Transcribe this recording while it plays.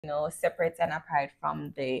separate and apart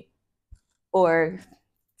from the or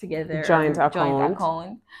together joint joint account.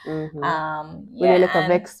 account. With a little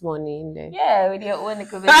vex money in there. Yeah, with your own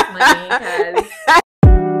little vex money. 'Cause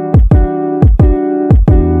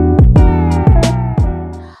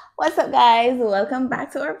what's up, guys? Welcome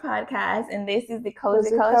back to our podcast, and this is the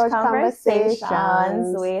Cozy Couch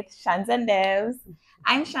Conversations with Shans and Devs.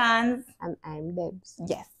 I'm Shans. And I'm Debs.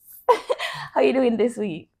 Yes. How you doing this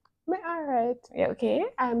week? I'm alright. You okay?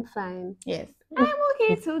 I'm fine. Yes. I'm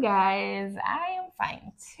okay too, guys. I am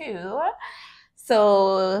fine too.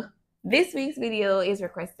 So this week's video is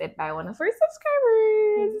requested by one of our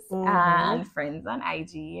subscribers and friends on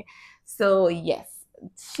IG. So yes,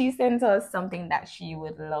 she sent us something that she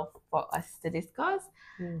would love for us to discuss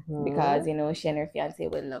because she and her fiance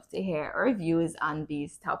would love to hear our views on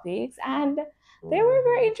these topics, and they were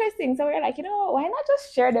very interesting. So we're like, why not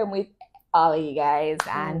just share them with all of you guys,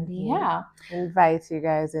 and invite you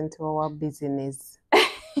guys into our business.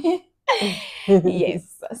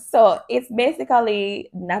 Yes, so it's basically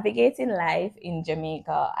navigating life in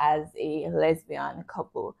Jamaica as a lesbian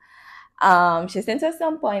couple. She sent us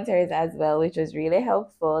some pointers as well, which was really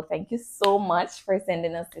helpful. Thank you so much for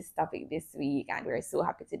sending us this topic this week, and we're so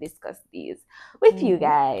happy to discuss these with you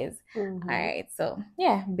guys. All right, so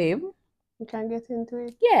yeah, babe, we can get into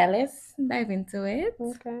it. Yeah, let's dive into it.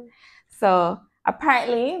 Okay. So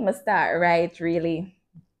apparently, I start right really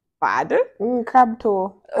bad. Crab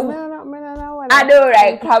toe. I know,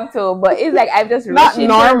 right? Crab toe, but it's like I'm just rushing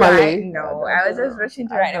not normally. To write. No, I was just rushing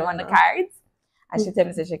to write them on the cards, and she told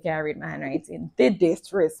me that she can't read my handwriting. The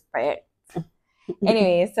disrespect.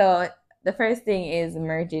 Anyway, so the first thing is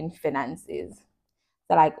merging finances.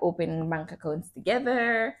 So like opening bank accounts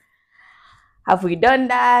together. Have we done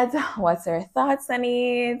that? What's our thoughts on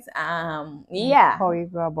it? Yeah. How you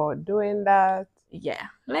go about doing that? Yeah.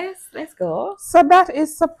 Let's go. So that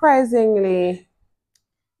is surprisingly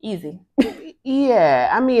easy.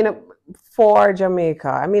 Yeah. I mean, for Jamaica,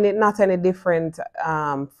 I mean, it's not any different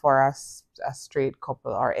for us a straight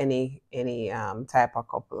couple or any type of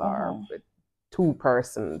couple or two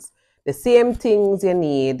persons. The same things you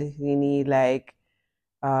need like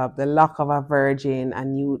the lock of a virgin, a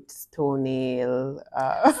nude toenail.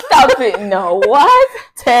 Stop it! No, what?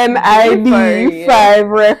 10 ID, 5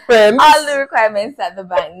 reference. All the requirements that the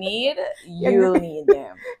bank need, you'll need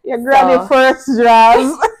them. Your granny first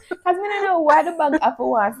draws. Because I don't know why the bank have to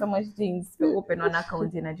want so much things to open an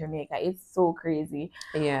account in Jamaica. It's so crazy.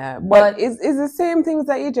 Yeah, but it's the same things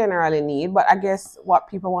that you generally need. But I guess what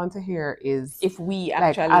people want to hear is if we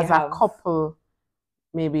actually as a couple.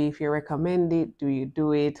 Maybe if you recommend it, do you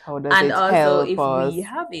do it? How does it help us? And also if we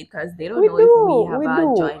have it, because they don't know if we have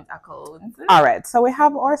a joint account. All right, so we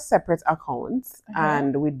have our separate accounts,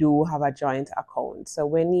 and we do have a joint account. So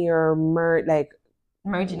when you're merging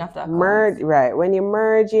after accounts. Right, when you're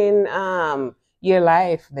merging your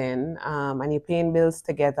life then, and you're paying bills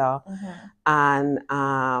together, and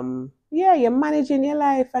you're managing your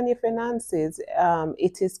life and your finances,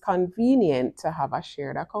 it is convenient to have a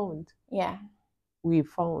shared account. Yeah. We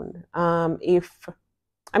found you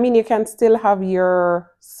can still have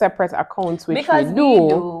your separate accounts, which because we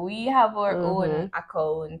do. We have our own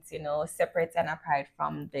accounts, separate and apart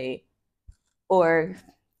from the or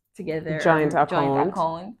together joint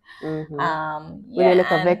account. With a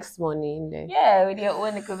little vex money in there. Yeah, with your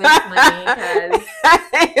own little vex money, because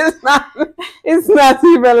it's not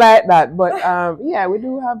even like that. But we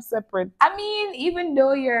do have separate. I mean, even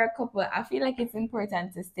though you're a couple, I feel like it's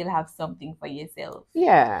important to still have something for yourself.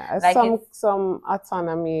 Yeah, like some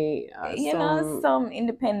autonomy, some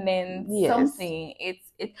independence, something.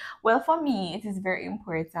 It's well, for me, it is very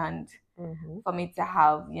important for me to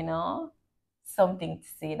have, something to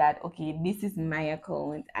say that, okay, this is my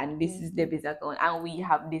account and this is Debbie's account, and we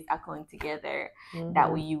have this account together that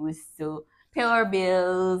we use to pay our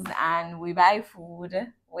bills and we buy food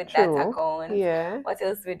with that account. Yeah. What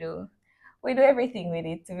else we do? We do everything with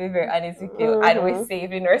it, to be very honest with you, and we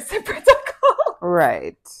save in our separate account.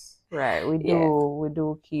 Right. We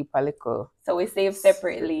do keep a little. So we save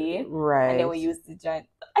separately, right? And then we use the joint.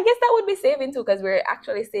 I guess that would be saving too, because we're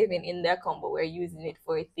actually saving in the account, but we're using it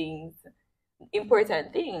for things.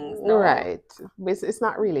 Important things, no? Right? It's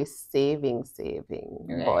not really saving,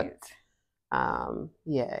 right. But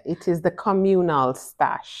it is the communal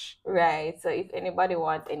stash. Right. So if anybody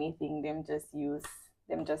wants anything, them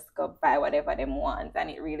just go buy whatever them want,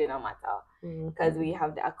 and it really don't matter because we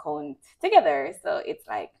have the account together. So it's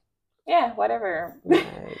like, whatever.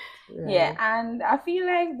 Right. Yeah, and I feel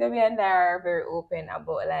like Debbie and I are very open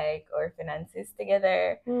about like our finances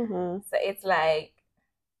together. So it's like,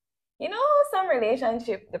 you know, some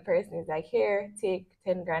relationship, the person is like, here, take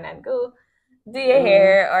 10 grand and go do your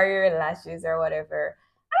hair or your lashes or whatever.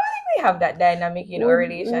 I don't think we have that dynamic in our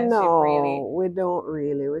relationship, really. We don't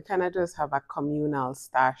really. We kind of just have a communal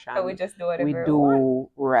stash So we and just do we whatever we want. do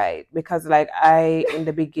right. Because like in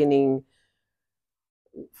the beginning,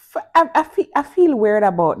 I feel weird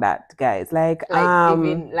about that, guys. Like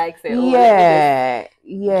giving, like say, oh, yeah, let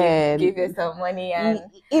me just give you some money, and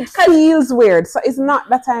it feels weird. So it's not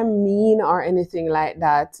that I'm mean or anything like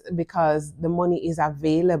that, because the money is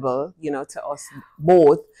available, you know, to us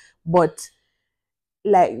both. But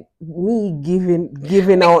like me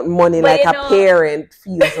giving out money like a parent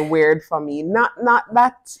feels weird for me. Not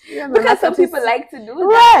that, you know, because some people like to do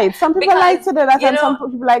that. Right. Some people like to do that, and some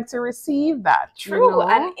people like to receive that. True. You know?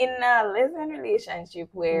 And in a lesbian relationship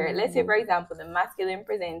where, let's say for example, the masculine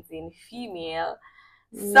presenting female,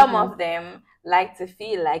 some of them like to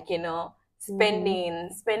feel like, you know, spending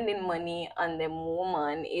money on the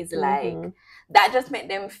woman is like that just make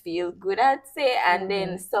them feel good, I'd say. And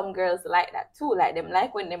then some girls like that too, like them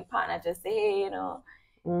like when them partner just say, hey, you know,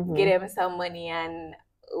 give them some money and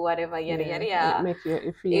whatever, yada yada yada. It make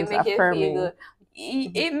you feel good.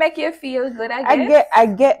 It make you feel good, I guess. I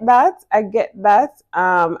get that.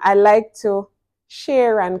 I like to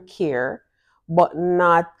share and care, but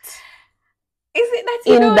not is it that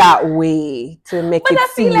you in that way to make it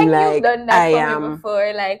seem like you've done that for me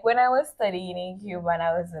before. Like when I was studying in Cuba and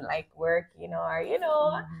I was like working or, you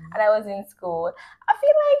know, and I was in school, I feel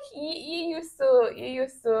like you used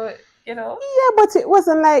to, you know. Yeah, but it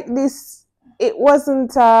wasn't like this. It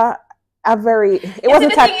wasn't a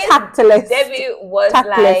tactless. Debbie was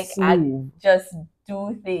like, I just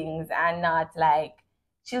do things and not like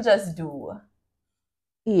she'll just do.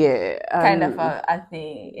 Yeah. Kind of a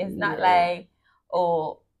thing. It's not like,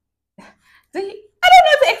 oh, I don't know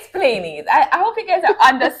how to explain it. I hope you guys are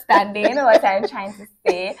understanding what I'm trying to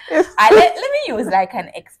say. Let me use like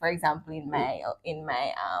an ex, for example, in my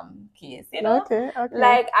case, you know. Okay.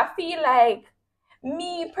 Like I feel like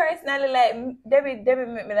me personally, like Debbie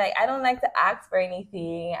made me like I don't like to ask for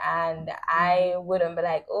anything, and I wouldn't be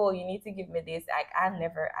like, oh, you need to give me this. Like I'd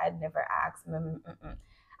never ask.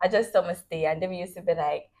 I just don't stay. And Debbie used to be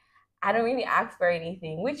like, I don't really ask for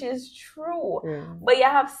anything, which is true. But you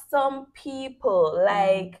have some people,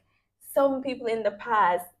 like some people in the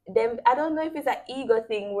past, them, I don't know if it's an ego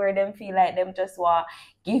thing where them feel like them just want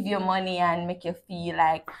give you money and make you feel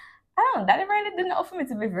like, I don't know, that really didn't offer me,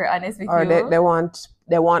 to be very honest with you. Or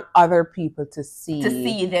they want other people to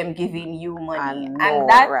see them giving you money. And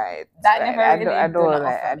that right. Never really didn't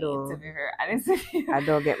offer me, to be very honest with you. I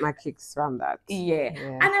don't get my kicks from that. Yeah.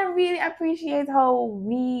 And I really appreciate how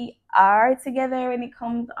we are together when it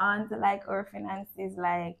comes on to like our finances.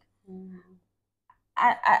 Like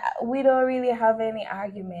we don't really have any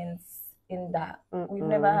arguments in that. We've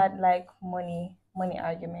never had like money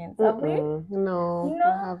arguments, have we? No, we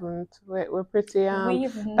haven't. We're pretty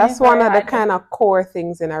that's one of the kind of core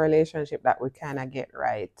things in a relationship that we kind of get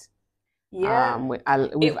right. Yeah.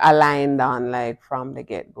 We've aligned on like from the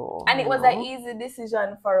get-go. And it was an easy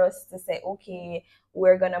decision for us to say, okay,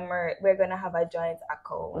 we're gonna have a joint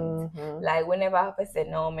account. Like whenever I said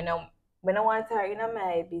no, I don't want to, you know,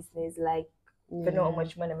 my business, like to know how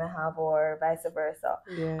much money I have or vice versa.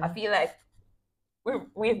 I feel like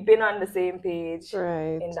we've been on the same page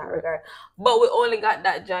in that regard. But we only got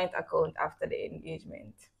that joint account after the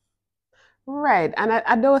engagement. Right. And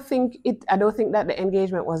I don't think that the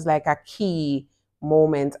engagement was like a key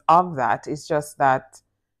moment of that. It's just that,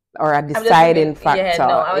 or a deciding factor. Yeah,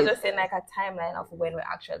 no, I was just saying like a timeline of when we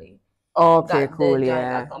actually got the joint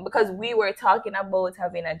account, because we were talking about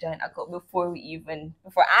having a joint account before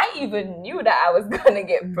I even knew that I was gonna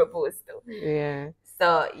get proposed to. Yeah.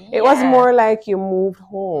 So it was more like you moved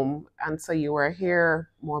home, and so you were here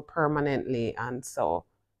more permanently, and so,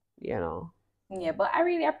 you know. Yeah, but I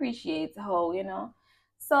really appreciate how, you know.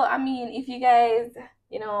 So I mean, if you guys,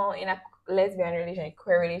 you know, in a lesbian relationship,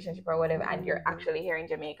 queer relationship or whatever, and you're actually here in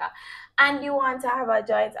Jamaica and you want to have a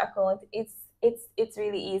joint account, it's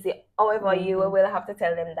really easy. However, you will have to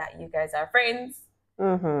tell them that you guys are friends.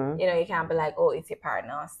 You know, you can't be like, oh, it's your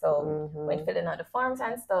partner. So when filling out the forms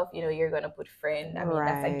and stuff, you know, you're gonna put friend. I mean,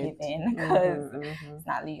 that's a given, because it's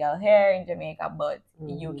not legal here in Jamaica, but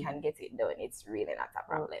you can get it done. It's really not a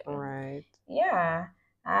problem. Right. Yeah.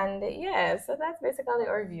 And yeah, so that's basically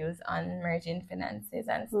our views on merging finances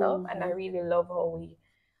and stuff. And I really love how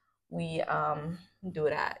we do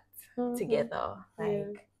that together.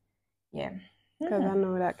 Like, yeah. Because I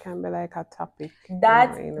know that can be like a topic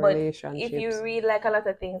That, in but relationships. if you read like a lot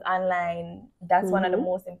of things online, that's one of the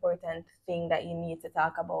most important thing that you need to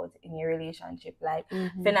talk about in your relationship, like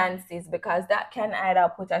finances, because that can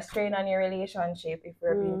either put a strain on your relationship if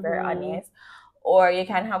we're being very honest, or you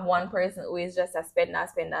can have one person who is just a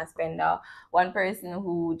spender, one person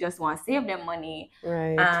who just wants to save them money,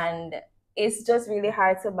 and it's just really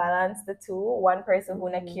hard to balance the two. One person who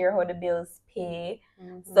not care how the bills pay,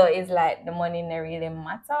 so it's like the money not really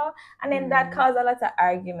matter, and then that cause a lot of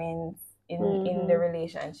arguments in the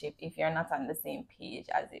relationship if you're not on the same page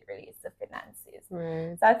as it relates to finances.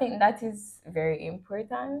 So I think that is very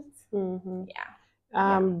important.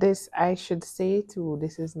 This, I should say too,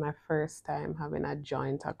 this is my first time having a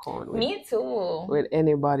joint account Me too. with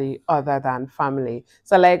anybody other than family.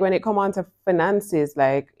 So like when it comes on to finances,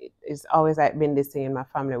 like it's always like been this thing in my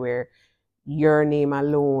family where your name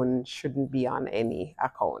alone shouldn't be on any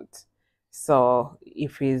account. So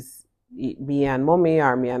if it's me and mommy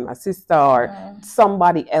or me and my sister or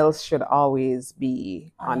somebody else should always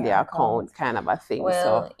be on the account kind of a thing.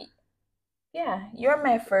 Well, so yeah, you're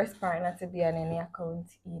my first partner to be on any account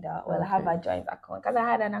either. Well, I have a joint account because I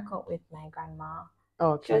had an account with my grandma.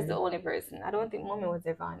 She was the only person. I don't think mommy was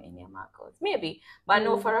ever on any of my accounts. Maybe. But I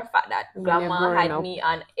know for a fact that grandma had me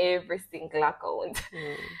on every single account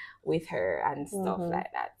with her and stuff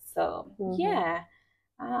like that. So yeah.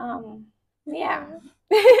 Yeah.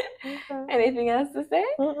 Anything else to say?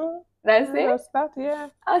 That's it? That's that, yeah.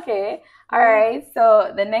 Okay. All right.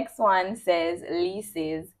 So the next one says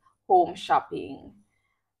leases, home shopping.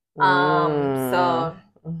 So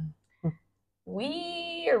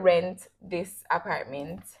we rent this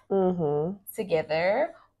apartment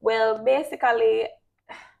together. Well, basically.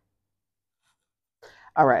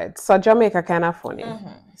 All right. So Jamaica kind of funny.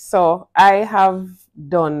 So I have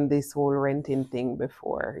done this whole renting thing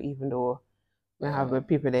before, even though I have my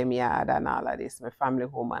people in my yard and all of this, my family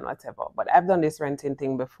home and whatever. But I've done this renting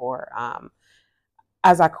thing before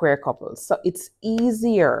as a queer couple. So it's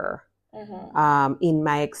easier in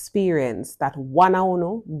my experience that one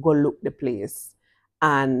owner go look the place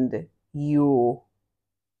and the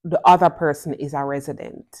other person is a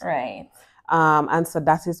resident. Right. And so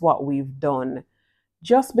that is what we've done.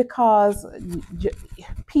 Just because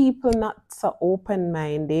people not so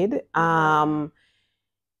open-minded,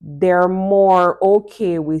 they're more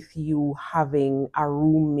okay with you having a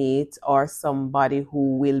roommate or somebody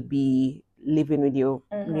who will be living with you,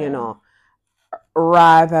 you know,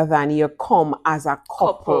 rather than you come as a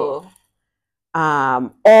couple.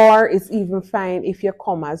 Or it's even fine if you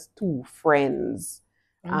come as two friends,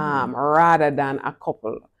 rather than a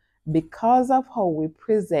couple, because of how we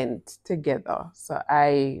present together. So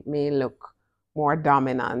I may look more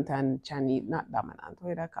dominant and Chani not dominant,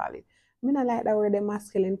 what do I call it? I mean, I like that word, the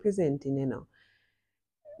masculine presenting, you know.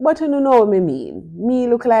 But you know what I mean. Me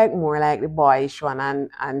look like more like the boyish one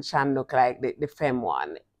and Chan look like the femme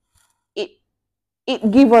one.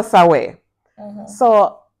 It give us away.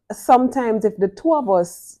 So sometimes if the two of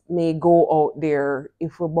us may go out there,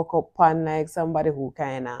 if we buck up on like somebody who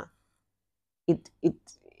kind of,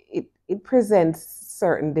 it presents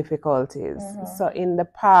certain difficulties. So in the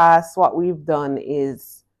past, what we've done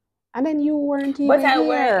is, and then you weren't even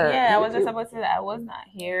here. I was just about to say that I was not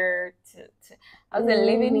here I was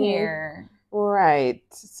living here. Right.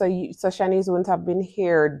 So Shanice wouldn't have been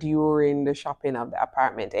here during the shopping of the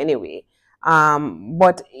apartment anyway.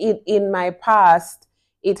 But in my past,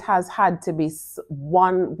 it has had to be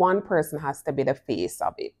one person has to be the face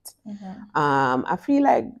of it. I feel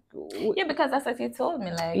like because that's what you told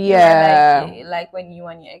me. Like like when you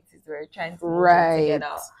and your exes were trying to move together.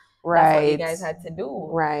 That's what you guys had to do.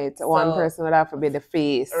 Right. So one person would have to be the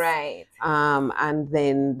face. Right. And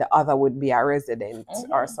then the other would be a resident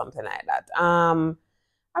or something like that.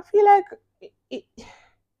 I feel like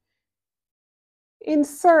in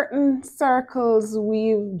certain circles,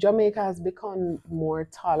 Jamaica has become more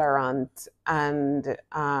tolerant, and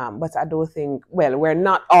but I don't think, well, we're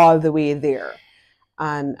not all the way there,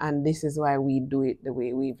 and this is why we do it the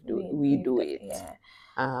way we do it. Yeah.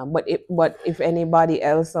 But if anybody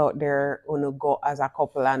else out there wanna go as a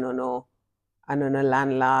couple and a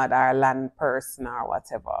landlord or land person or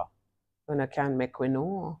whatever, can make we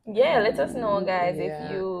know. Yeah, let us know, guys,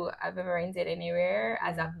 if you have ever rented anywhere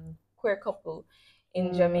as a queer couple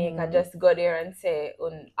in Jamaica. Just go there and say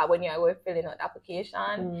when you were filling out the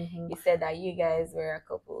application, you said that you guys were a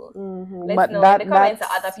couple. Let's know in the comments so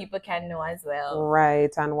other people can know as well. Right,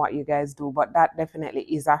 and what you guys do. But that definitely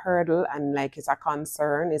is a hurdle, and like it's a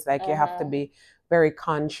concern. It's like you have to be very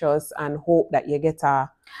conscious and hope that you get a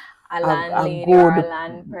landlady or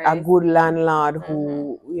a good landlord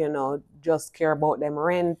who just care about them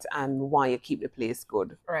rent and want you keep the place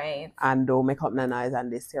good. Right. And don't make up no noise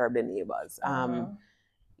and disturb the neighbors.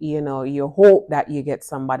 You know, you hope that you get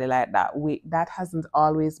somebody like that. That hasn't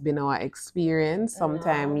always been our experience.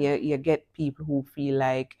 Sometimes you get people who feel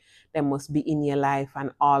like they must be in your life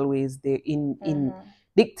and always they in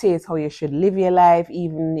dictate how you should live your life,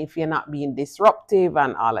 even if you're not being disruptive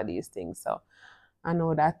and all of these things. So I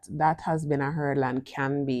know that has been a hurdle and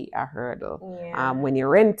can be a hurdle. Yeah. When you're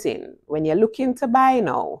renting, when you're looking to buy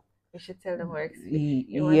now. You should tell them more.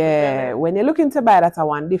 Yeah, when you're looking to buy, that's a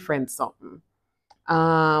one different something.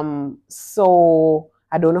 So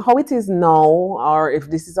I don't know how it is now or if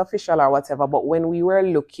this is official or whatever, but when we were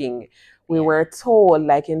looking, we were told,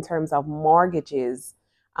 like in terms of mortgages,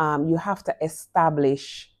 you have to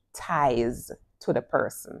establish ties to the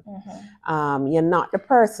person. You're not the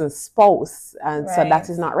person's spouse, and so that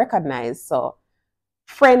is not recognized. So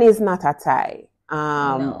friend is not a tie,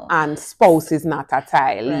 and spouse is not a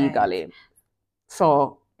tie legally.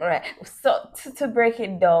 So to break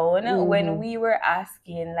it down, when we were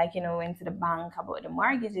asking, like, you know, went to the bank about the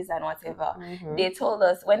mortgages and whatever, they told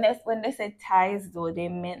us when they said ties, though, they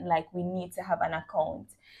meant like we need to have an account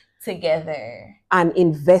together and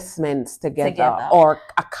investments together. Or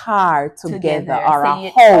a car together. Or so a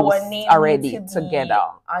house already together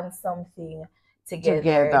on something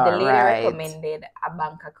together. The lady recommended a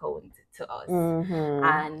bank account to us,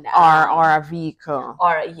 and or a vehicle,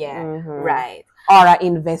 or right, or an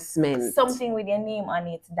investment, something with your name on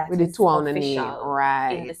it that with is official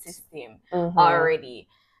in the system already.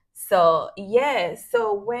 So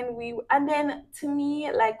so when and then to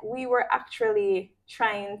me, like, we were actually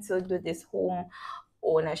trying to do this home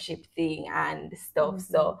ownership thing and stuff.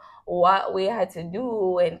 So what we had to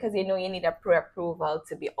do, and because you know you need a pre-approval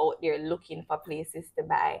to be out there looking for places to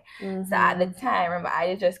buy. So at the time, remember,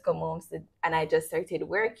 I just come home and I just started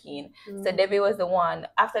working. So Debbie was the one,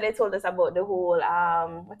 after they told us about the whole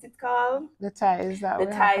what's it called, the ties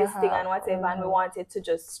thing and whatever, and we wanted to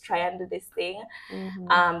just try and do this thing.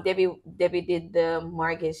 Debbie did the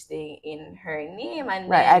mortgage thing in her name,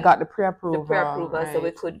 and then I got the pre-approval, so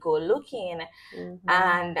we could go looking.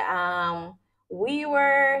 And we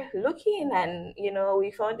were looking, and you know, we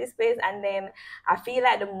found this place, and then I feel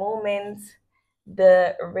like the moment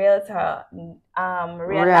the realtor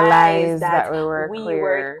realized that we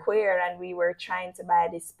were queer and we were trying to buy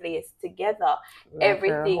this place together, like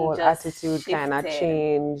everything her whole just attitude kind of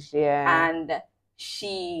changed. And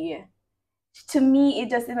to me, it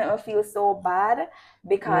just didn't feel so bad,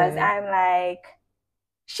 because I'm like,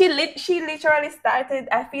 she literally started,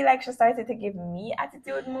 I feel like she started to give me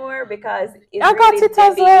attitude more, because I got it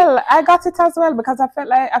as well because I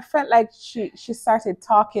felt like she started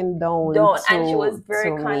talking down and she was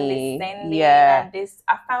very condescending, and this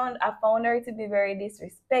I found her to be very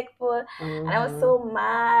disrespectful, and I was so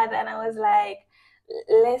mad, and I was like,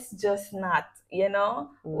 let's just not, you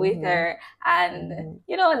know, with her, and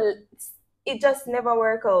you know, it just never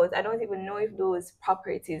worked out. I don't even know if those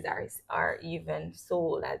properties are even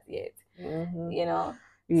sold as yet. You know?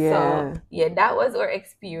 So that was our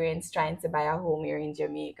experience trying to buy a home here in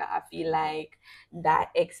Jamaica. I feel like that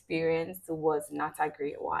experience was not a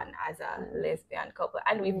great one as a lesbian couple.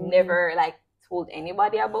 And we've never like told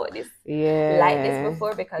anybody about this like this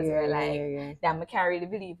before, because we're like, damn, I can't really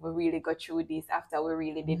believe we really got through this after we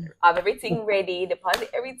really did have everything ready, deposit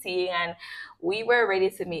everything, and we were ready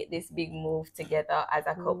to make this big move together as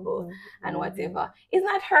a couple and whatever. It's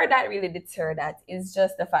not her that really deterred that. It's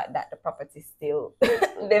just the fact that the property still,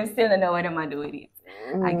 them still don't know what I'm gonna do with it,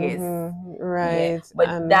 I guess. Right.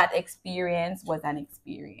 But that experience was an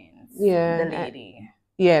experience. The lady.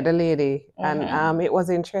 The lady. And it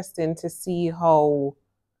was interesting to see how,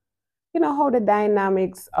 you know, how the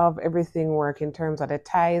dynamics of everything work in terms of the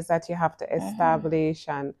ties that you have to establish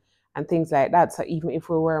and things like that. So even if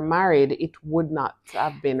we were married, it would not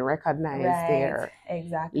have been recognized there.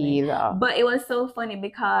 Exactly. Either. But it was so funny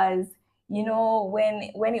because, you know,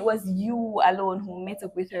 when it was you alone who met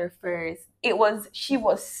up with her first, she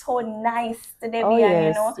was so nice to Debbie,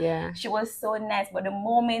 you know, she was so nice. But the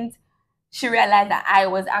moment she realized that I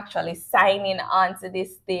was actually signing on to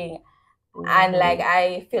this thing, and like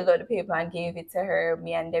I filled out the paper and gave it to her,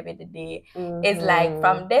 me and Debbie the day. It's like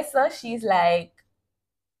from Dessa, she's like,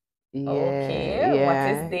 okay, what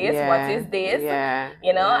is this? What is this?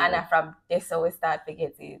 You know, and from Dessa we start to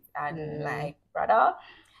get it, and like, brother.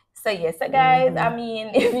 So guys, I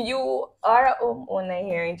mean, if you are a homeowner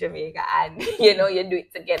here in Jamaica and you know you do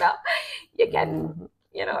it together, you can,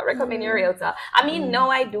 you know, recommend your realtor. I mean,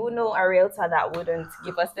 no, I do know a realtor that wouldn't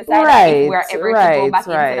give us the sign if we were ever to go back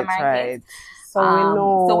into the market.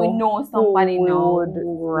 So we know somebody who we now would, who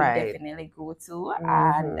we would right. definitely go to,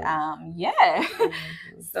 Mhm. and yeah.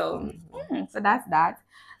 Mhm. So that's that.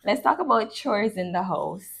 Let's talk about chores in the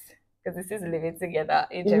house, because this is living together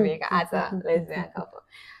in Jamaica as a lesbian couple.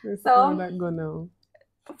 Let's So how that go now.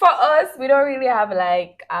 for us, we don't really have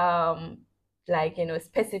like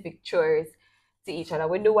specific chores to each other.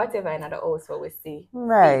 We do whatever in the house what we see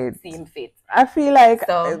Right. seem fit. I feel like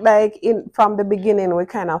So from the beginning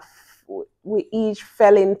we each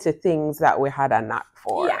fell into things that we had a knack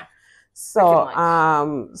for. yeah, So pretty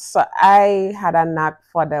much. so I had a knack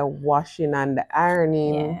for the washing and the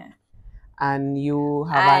ironing. Yeah. And you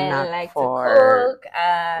have I a knack like for to cook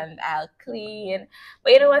and I'll clean.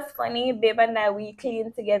 But you know what's funny? Babe and I, we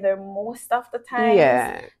clean together most of the time.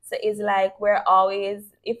 Yeah. So it's like we're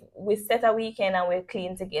always, if we set a weekend and we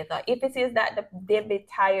clean together. If it is that they be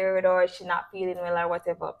tired or she not feeling well or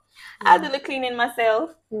whatever, I'll do the cleaning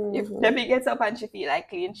myself. If Debbie gets up and she feel like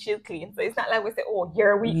clean, she'll clean. So it's not like we say, oh,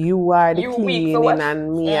 you're weak. You are the You're cleaning weak, so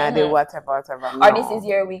and me are the whatever. No. Or this is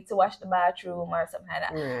your week to wash the bathroom or something like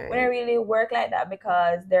that. Right. We don't really work like that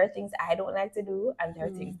because there are things I don't like to do and there are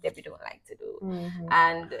things Debbie don't like to do.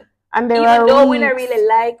 And there even are though weeks, we don't really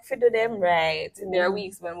like to do them, right? There are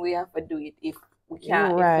weeks when we have to do it if we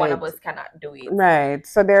can't, if one of us cannot do it. Right.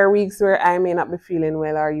 So there are weeks where I may not be feeling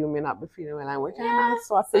well or you may not be feeling well and we can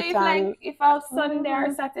swap so it. If like if our Sunday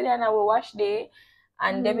or Saturday and our wash day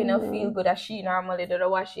and Debbie not feel good as she normally do the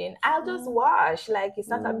washing, I'll just wash. Like it's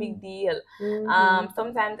not a big deal.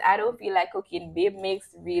 Sometimes I don't feel like cooking. Babe makes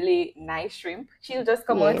really nice shrimp. She'll just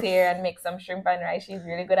come out here and make some shrimp and rice. She's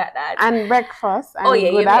really good at that. And breakfast. I'm good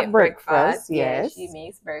you at make breakfast. Yes. Yeah, she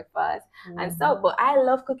makes breakfast and stuff. But I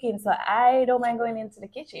love cooking, so I don't mind going into the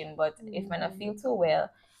kitchen. But if I not feel too well,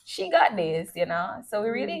 she got this, you know. So we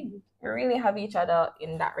really have each other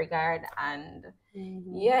in that regard. And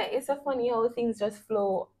yeah, it's so funny how things just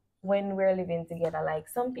flow when we're living together. Like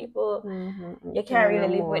some people, you can't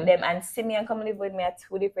really live with them, and see me and come live with me are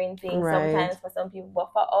two different things. Sometimes for some people,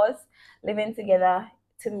 but for us, living together,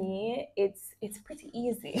 to me, it's pretty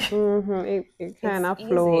easy. It kind of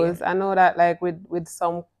flows. Easy. I know that like with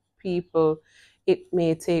some people, it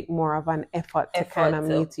may take more of an effort to kind of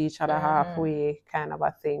meet each other halfway, kind of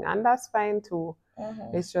a thing, and that's fine too.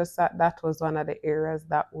 It's just that was one of the areas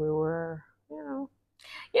that we were,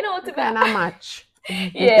 to kind of match.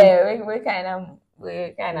 Yeah, we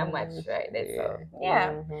kind of match right there. So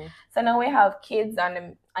yeah. So now we have kids on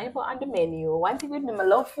the menu. One thing with me, I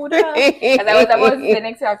love food. As I was about to say,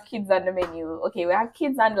 next we have kids on the menu. Okay, we have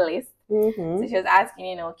kids on the list. So she was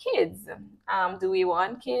asking, kids. Do we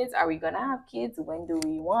want kids? Are we gonna have kids? When do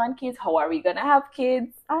we want kids? How are we gonna have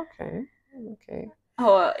kids? Okay.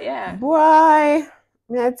 Oh yeah. Boy,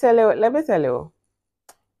 let me tell you.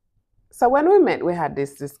 So when we met, we had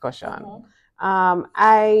this discussion.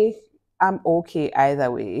 I am okay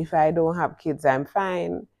either way. If I don't have kids, I'm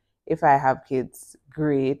fine. If I have kids,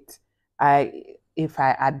 great. If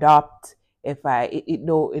I adopt, it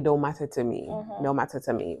don't matter to me. No matter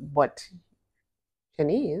to me. But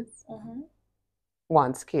Shanice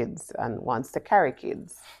wants kids and wants to carry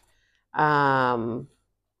kids.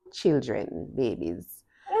 Children, babies.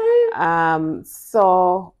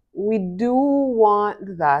 So we do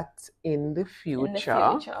want that in the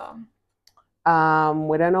future.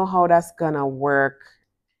 We don't know how that's gonna work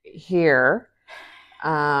here.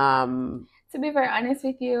 To be very honest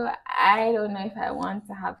with you, I don't know if I want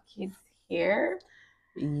to have kids here.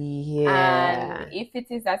 Yeah. And if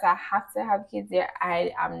it is that I have to have kids here,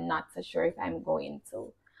 I am not so sure if I'm going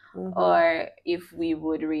to, or if we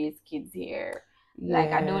would raise kids here. Yeah.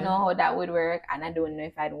 Like I don't know how that would work, and I don't know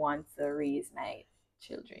if I'd want to raise my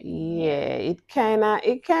children. Yeah, it kinda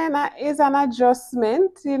is an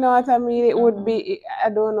adjustment, you know what I mean? It would be, I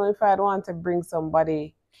don't know if I'd want to bring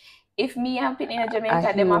somebody. If me and Pitney in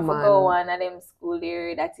Jamaica, them have to go on and them school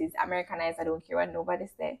there that is Americanized, I don't care what nobody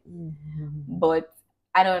say. But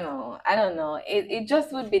I don't know. It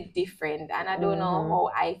just would be different, and I don't know how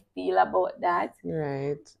I feel about that.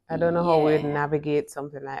 Right. I don't know how we'd navigate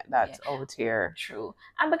something like that out here. True.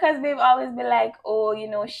 And because they've always been like, oh,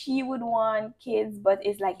 she would want kids, but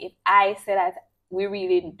it's like if I say that we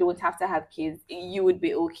really don't have to have kids, you would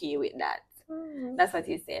be okay with that. That's what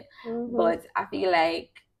he said. But I feel like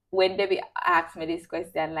when Debbie asked me this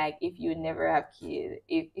question, like if you never have kids,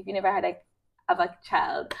 if you never had have a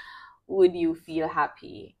child, would you feel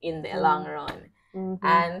happy in the long run?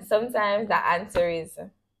 And sometimes the answer is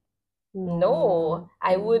no,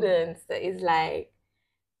 I wouldn't. So it's like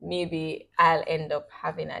maybe I'll end up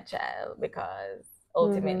having a child because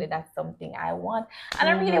ultimately that's something I want. And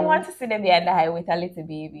I really want to see Debbie on the highway with a little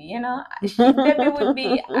baby, you know. Debbie would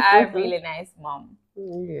be a really nice mom.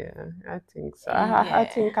 Yeah, I think so. I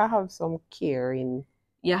think I have some caring.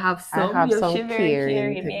 You have I some. have some She's very caring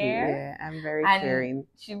caring to be. here. Yeah, I'm very And caring.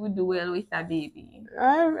 she would do well with a baby.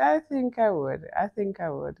 I think I would. I think I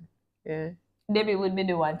would. Yeah. Debbie would be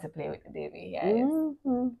the one to play with the baby, yes.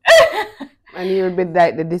 And you would be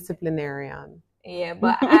like the disciplinarian. Yeah,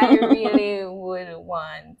 but I really would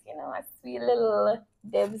want, you know, a sweet little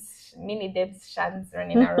mini Debs Shans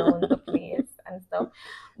running around the place and stuff.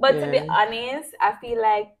 But to be honest, I feel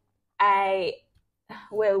like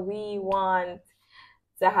we want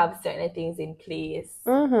to have certain things in place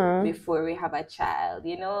before we have a child,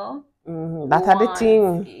 you know? That's the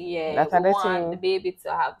thing. Yeah, we want the baby to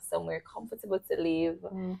have somewhere comfortable to live.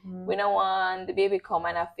 We don't want the baby come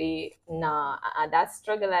and have to, that's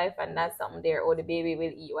struggle life and that's something there. Or the baby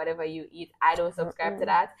will eat whatever you eat. I don't subscribe to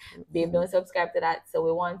that. Babe don't subscribe to that. So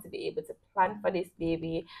we want to be able to plan for this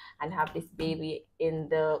baby and have this baby in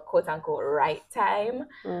the quote unquote right time.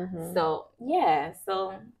 So yeah,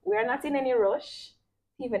 so we're not in any rush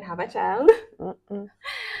to even have a child.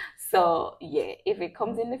 So yeah, if it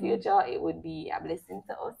comes in the future, it would be a blessing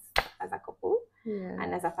to us as a couple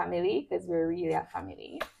and as a family, because we're really a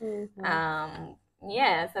family.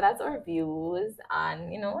 Yeah, so that's our views on,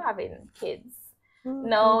 you know, having kids.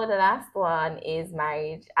 No, the last one is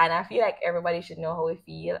marriage, and I feel like everybody should know how we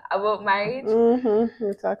feel about marriage.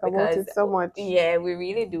 We talk about it so much. Yeah, we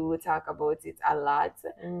really do talk about it a lot.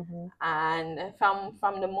 And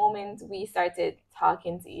from the moment we started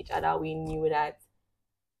talking to each other, we knew that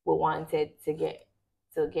we wanted to get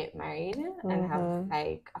married and have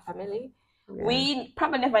like a family. We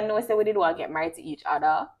probably never know, so we didn't want to get married to each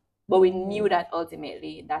other, but we knew that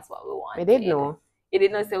ultimately that's what we wanted. We did know. You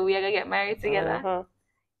didn't know, so we are gonna get married together.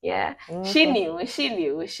 Yeah, she knew. We did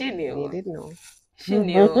know. She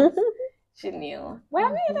knew. She knew. Why are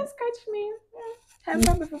you gonna scratch me? Time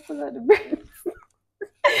for me to pull out the braids.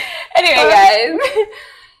 Anyway, guys.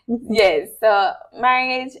 Yes, so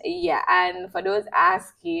marriage, yeah, and for those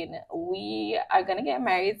asking, we are gonna get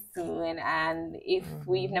married soon, and if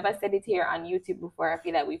we've never said it here on YouTube before, I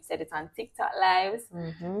feel like we've said it on TikTok lives.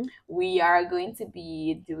 We are going to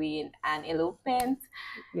be doing an elopement,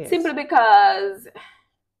 simply because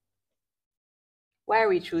why are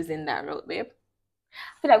we choosing that route, babe?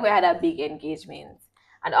 I feel like we had a big engagement.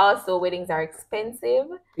 And also, weddings are expensive.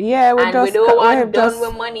 Yeah, we don't want done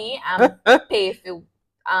with money and pay for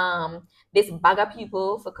this bag of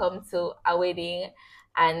people for come to a wedding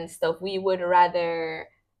and stuff. We would rather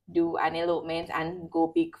do an elopement and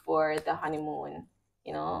go big for the honeymoon,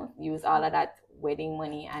 you know, use all of that wedding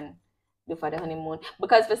money and do for the honeymoon.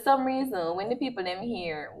 Because for some reason, when the people them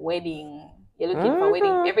hear wedding, you're looking for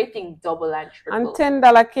wedding, everything double and triple. And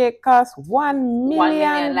 $10 cake costs $1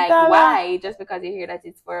 million. Like, why? Just because you hear that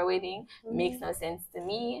it's for a wedding makes no sense to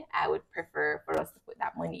me. I would prefer for us to put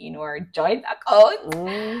that money in our joint account,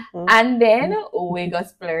 and then we go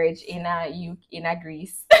splurge in a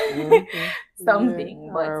Greece,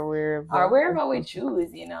 something, but or wherever we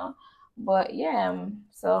choose, you know. But yeah,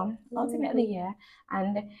 so ultimately, yeah,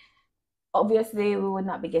 and obviously, we would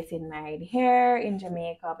not be getting married here in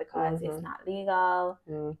Jamaica because it's not legal.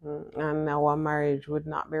 And our marriage would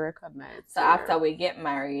not be recognized. So after we get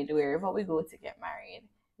married, wherever we go to get married,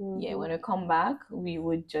 yeah, when we come back, we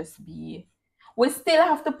would just be... We still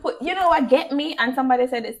have to put, you know what, get me, and somebody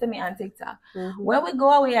said this to me on TikTok. When we go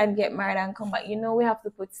away and get married and come back, you know, we have to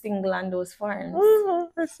put single on those forms.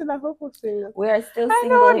 We still have to put single. We are still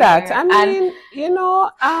single. I know that. Here. I mean, you know,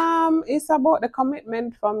 it's about the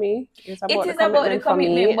commitment for me. It's about the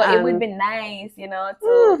commitment, but it would be nice, you know,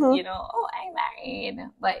 to, you know, oh, I'm married,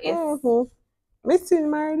 but it's... Me still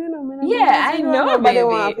married, you know. I know, nobody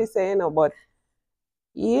want to say, you know, but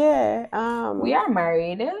yeah, we are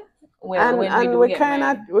married. We kind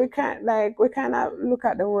of look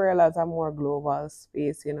at the world as a more global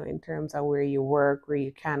space, you know, in terms of where you work, where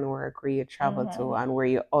you can work, where you travel to, and where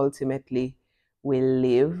you ultimately will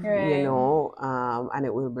live, you know, and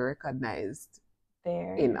it will be recognized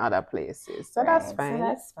there in other places. So that's fine. So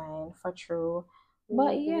that's fine for true.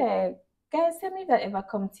 But yeah, guys, tell me if that ever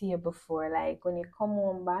come to you before, like when you come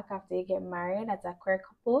home back after you get married as a queer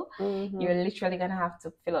couple, you're literally gonna have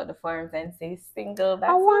to fill out the forms and say single. That's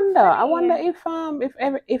I wonder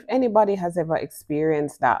if anybody has ever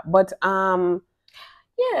experienced that, but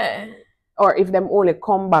yeah, or if them only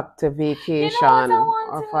come back to vacation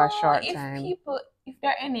or for a short time. If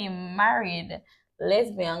there are any married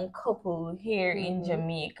lesbian couple here in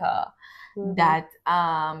Jamaica that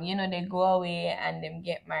you know, they go away and them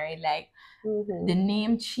get married, like the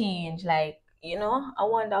name change, like you know, I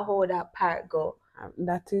wonder how that part go.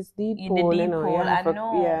 That is deep The hole, you deep know. hole, I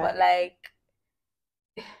know, Yeah. but like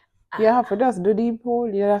You have to just do deep hole.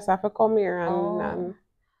 You just have to come here and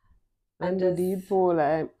do just deep hole.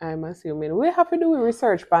 I'm assuming we have to do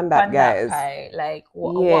research on that, on that guys. part, like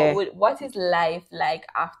Yeah. what is life like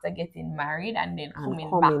after getting married and then And coming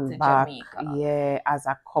back to Jamaica yeah, as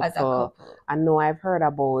a as a couple. couple? I know I've heard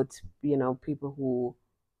about, you know, people who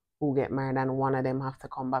get married and one of them have to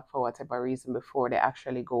come back for whatever reason before they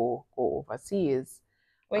actually go overseas.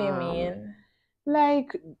 What do you mean?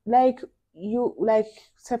 Like you, like,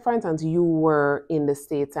 say for instance you were in the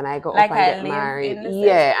States and I go Like up and I get live married. in the States.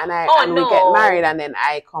 Yeah, and we get married and then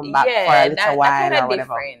I come back for a Yeah, little that while kind of or whatever.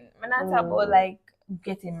 different. When I talk about like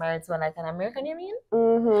getting married to like an American, you mean?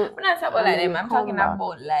 Mm-hmm. When I talk about And like then them, I'm come talking back.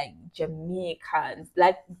 about like Jamaicans.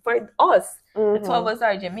 Like for us, the two of us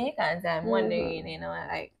are Jamaicans. I'm wondering, you know,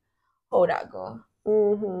 like how that go.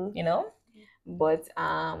 You know? But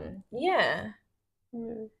yeah.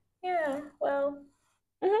 Yeah, well.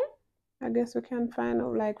 I guess we can find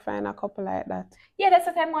a couple like that. Yeah, that's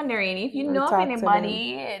what I'm wondering. If you And know of talk to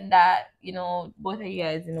anybody that, you know, both of you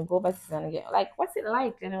guys, you know, go overseas and get like what's it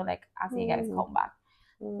like, you know, like after you guys come back.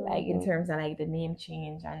 Like in terms of like the name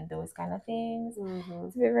change and those kind of things.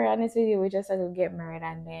 To be very honest with you, we just had to get married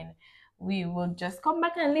and then we will just come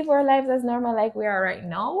back and live our lives as normal like we are right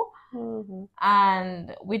now.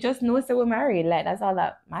 And we just know so we're married. Like that's all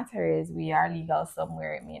that matters. We are legal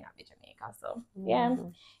somewhere. It may not be Jamaica. So yeah,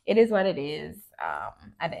 it is what it is.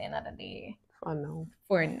 At the end of the day.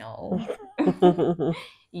 For now.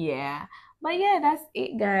 Yeah. But yeah, that's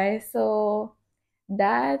it, guys. So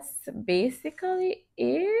that's basically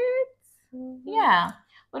it. Yeah.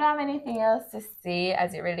 We don't have anything else to say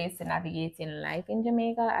as it relates to navigating life in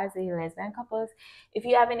Jamaica as a lesbian couples. If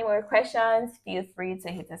you have any more questions, feel free to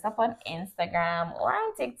hit us up on Instagram or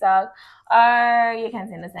on TikTok, or you can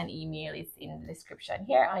send us an email. It's in the description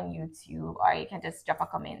here on YouTube, or you can just drop a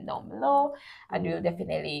comment down below. I will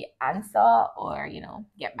definitely answer or, you know,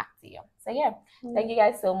 get back to you. So yeah, thank you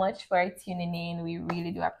guys so much for tuning in. We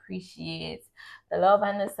really do appreciate the love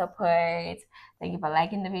and the support. Thank you for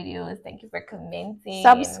liking the videos. Thank you for commenting.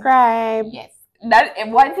 Subscribe. Yes. That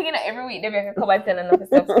one thing every week they make a comment telling them to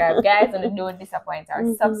subscribe. Guys, and don't disappoint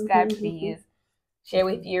us. Subscribe, please. Share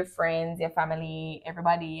with your friends, your family,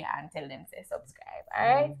 everybody, and tell them to subscribe.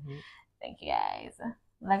 All right. Thank you guys.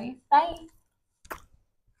 Love you. Bye.